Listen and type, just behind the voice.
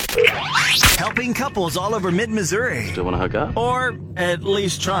Helping couples all over mid-Missouri. Still want to hook up? Or at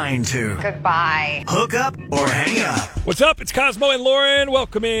least trying to. Goodbye. Hook up or hang up. What's up? It's Cosmo and Lauren.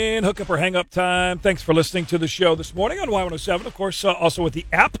 Welcome in. Hook up or hang up time. Thanks for listening to the show this morning on Y107. Of course, also with the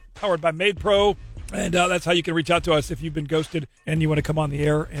app powered by MadePro. And that's how you can reach out to us if you've been ghosted and you want to come on the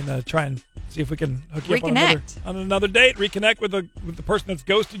air and try and see if we can hook you up on another date. Reconnect with the person that's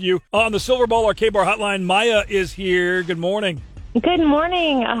ghosted you. On the Silver Ball Arcade Bar hotline, Maya is here. Good morning. Good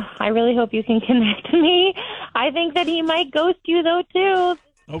morning. I really hope you can connect me. I think that he might ghost you, though, too.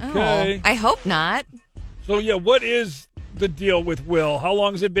 Okay. Oh, I hope not. So, yeah, what is the deal with Will? How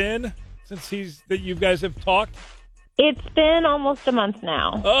long has it been since that you guys have talked? It's been almost a month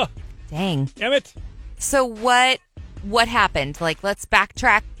now. Oh, dang. Damn it. So what happened? Like, let's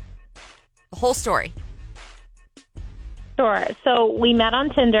backtrack the whole story. Sure. So we met on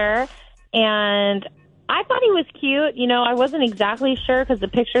Tinder, and I thought he was cute. You know, I wasn't exactly sure because the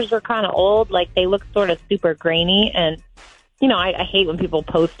pictures were kind of old. Like, they looked sort of super grainy. And, you know, I hate when people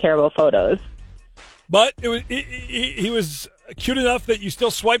post terrible photos. But he was cute enough that you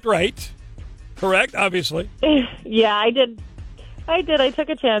still swiped right. Correct, obviously. Yeah, I did. I took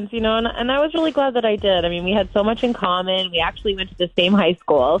a chance, you know, and I was really glad that I did. I mean, we had so much in common. We actually went to the same high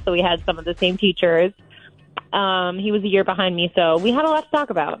school, so we had some of the same teachers. He was a year behind me, so we had a lot to talk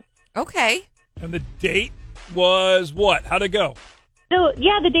about. Okay. And the date was what? How'd it go? So,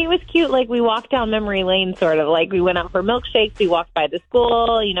 yeah, the date was cute. Like, we walked down memory lane, sort of. Like, we went out for milkshakes. We walked by the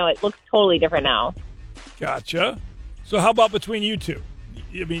school. You know, it looks totally different now. Gotcha. So how about between you two?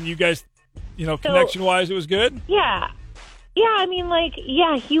 I mean, you guys, you know, connection-wise, it was good? Yeah. Yeah, I mean, like,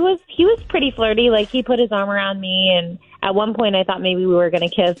 yeah, he was pretty flirty. Like, he put his arm around me, and at one point I thought maybe we were going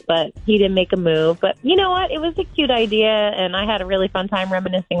to kiss, but he didn't make a move. But you know what? It was a cute idea, and I had a really fun time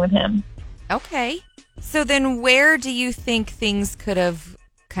reminiscing with him. Okay. So then where do you think things could have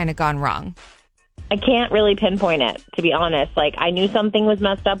kind of gone wrong? I can't really pinpoint it, to be honest. Like, I knew something was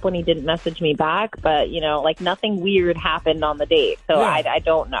messed up when he didn't message me back, but, you know, like, nothing weird happened on the date, so yeah. I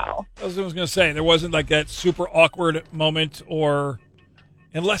don't know. I was going to say, there wasn't, like, that super awkward moment, or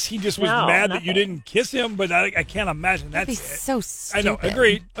unless he just was mad that you didn't kiss him, but I can't imagine that's That'd be so stupid. I know,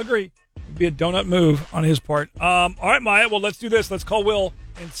 agreed. It'd be a donut move on his part. All right, Maya, well, let's do this. Let's call Will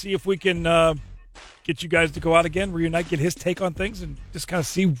and see if we can get you guys to go out again, reunite, get his take on things, and just kind of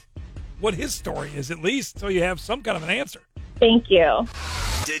see what his story is, at least, so you have some kind of an answer. Thank you.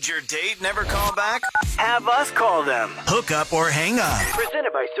 Did your date never call back? Have us call them. Hook up or hang up.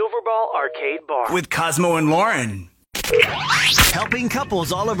 Presented by Silverball Arcade Bar. With Cosmo and Lauren. Helping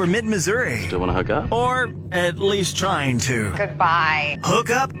couples all over mid-Missouri. Still want to hook up? Or at least trying to. Goodbye.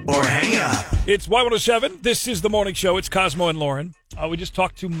 Hook up or hang up. It's Y107. This is the morning show. It's Cosmo and Lauren. We just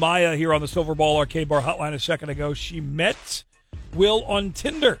talked to Maya here on the Silver Ball Arcade Bar hotline a second ago. She met Will on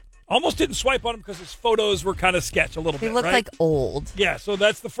Tinder. Almost didn't swipe on him because his photos were kind of sketch a little bit. They look right? like old. Yeah, so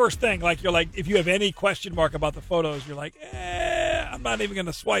that's the first thing. Like, you're like, if you have any question mark about the photos, you're like, I'm not even going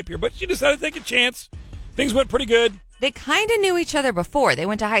to swipe here. But she decided to take a chance. Things went pretty good. They kind of knew each other before. They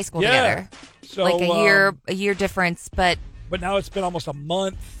went to high school together. So, like a year difference, but now it's been almost a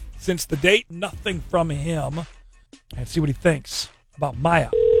month since the date. Nothing from him. And see what he thinks about Maya.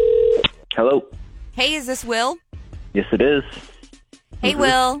 Hello. Hey, is this Will? Yes, it is. Hey,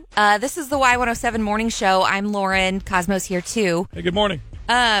 Will. This is the Y107 morning show. I'm Lauren. Cosmo's here, too. Hey, good morning.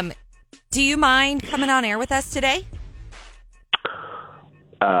 Do you mind coming on air with us today?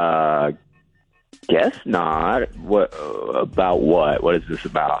 Guess not. What about what? What is this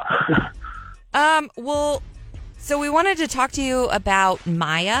about? Well, so we wanted to talk to you about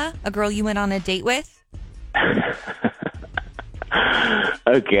Maya, a girl you went on a date with.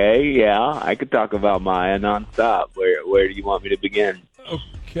 Okay, yeah, I could talk about Maya nonstop. Where do you want me to begin?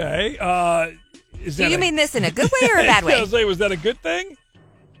 Okay. Do you mean this in a good way or a bad way? I was like, was that a good thing?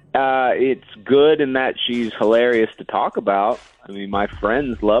 It's good in that she's hilarious to talk about. I mean, my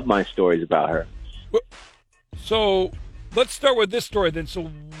friends love my stories about her. So let's start with this story then.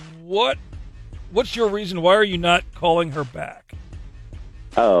 So what's your reason? Why are you not calling her back?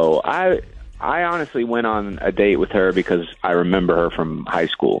 Oh, I honestly went on a date with her because I remember her from high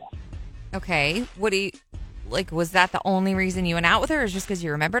school. Okay. Was that the only reason you went out with her, or just because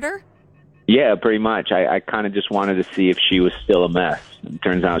you remembered her? Yeah, pretty much. I kind of just wanted to see if she was still a mess. It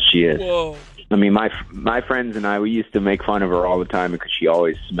turns out she is. Whoa. I mean, my friends and I, we used to make fun of her all the time because she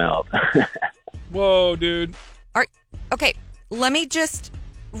always smelled. Whoa, dude. Okay, let me just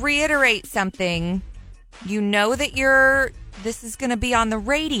reiterate something. You know that this is going to be on the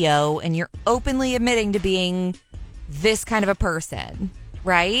radio, and you're openly admitting to being this kind of a person,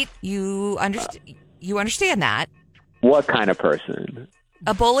 right? You understand that? What kind of person?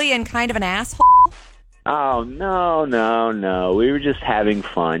 a bully and kind of an asshole? Oh, no. We were just having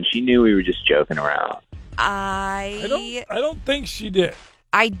fun. She knew we were just joking around. I don't think she did.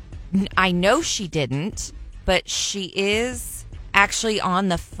 I know she didn't, but she is actually on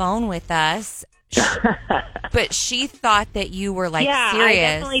the phone with us. But she thought that you were serious. I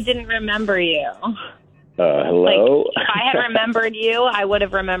definitely didn't remember you. Hello? If I had remembered you, I would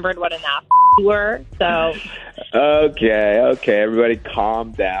have remembered what an ass you were. So. Okay. Everybody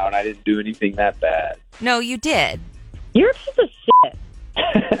calm down. I didn't do anything that bad. No, you did. You're a piece of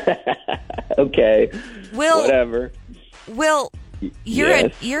shit. Okay. Will, whatever. Will, you're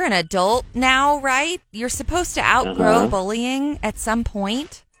an adult now, right? You're supposed to outgrow bullying at some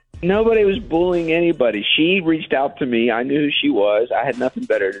point. Nobody was bullying anybody. She reached out to me. I knew who she was. I had nothing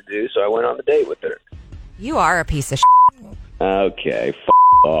better to do, so I went on the date with her. You are a piece of shit. Okay,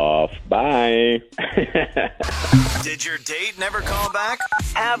 off. Bye. Did your date never call back?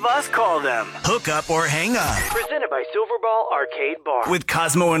 Have us call them. Hook up or hang up. Presented by Silverball Arcade Bar. With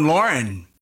Cosmo and Lauren.